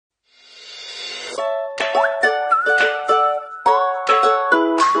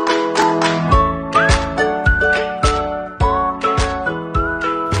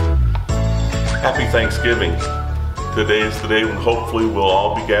Happy Thanksgiving. Today is the day when hopefully we'll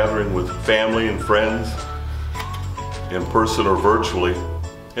all be gathering with family and friends, in person or virtually,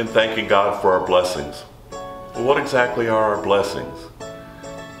 and thanking God for our blessings. Well, what exactly are our blessings?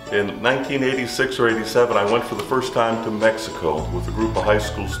 In 1986 or 87, I went for the first time to Mexico with a group of high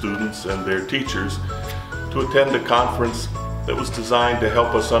school students and their teachers to attend a conference that was designed to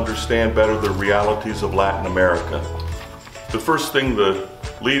help us understand better the realities of Latin America. The first thing the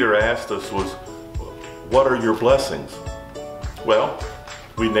leader asked us was, "What are your blessings?" Well,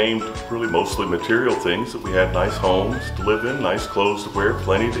 we named really mostly material things, that we had nice homes to live in, nice clothes to wear,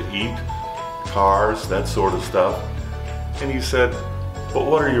 plenty to eat, cars, that sort of stuff. And he said, "But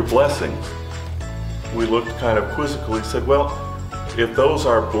what are your blessings?" We looked kind of quizzical. He said, "Well, if those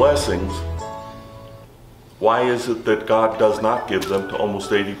are blessings, why is it that God does not give them to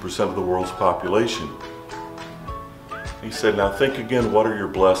almost 80% of the world's population?" He said, "Now think again, what are your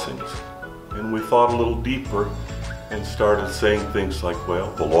blessings?" And we thought a little deeper and started saying things like, well,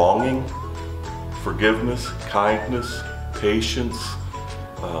 belonging, forgiveness, kindness, patience,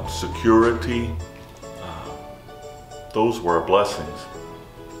 security. Those were our blessings.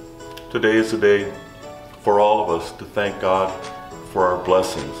 Today is a day for all of us to thank God for our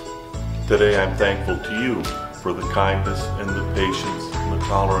blessings. Today I'm thankful to you for the kindness and the patience and the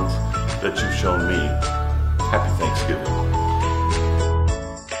tolerance that you've shown me. Happy Thanksgiving.